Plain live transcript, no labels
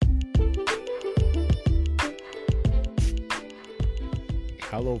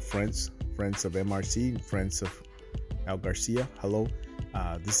Hello, friends of MRC, friends of Al Garcia. Hello.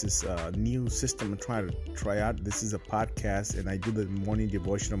 This is a new system I'm trying to try out. This is a podcast, and I do the morning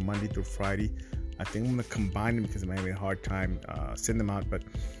devotional Monday through Friday. I think I'm going to combine them because I'm having a hard time send them out. But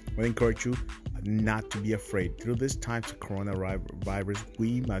I want to encourage you not to be afraid. Through this time of coronavirus,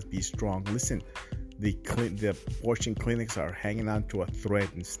 we must be strong. Listen, the abortion clinics are hanging on to a thread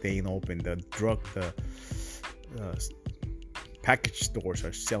and staying open. The package stores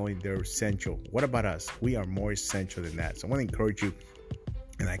are selling their essential. What about us? We are more essential than that. So I want to encourage you,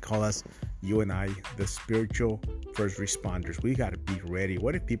 and I call us, you and I, the spiritual first responders. We got to be ready.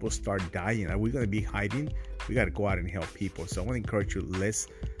 What if people start dying? Are we going to be hiding? We got to go out and help people. So I want to encourage you, let's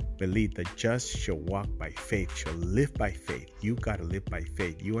believe the just shall walk by faith, shall live by faith. You got to live by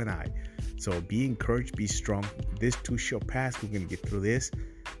faith, you and I. So be encouraged, be strong. This too shall pass. We're going to get through this.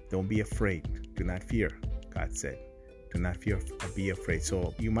 Don't be afraid. Do not fear, God said. Do not fear or be afraid.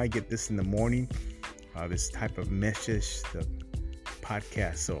 So you might get this in the morning, this type of message, the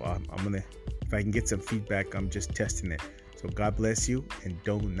podcast. So I'm going to, if I can get some feedback, I'm just testing it. So God bless you, and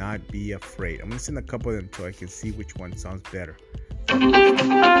do not be afraid. I'm going to send a couple of them so I can see which one sounds better.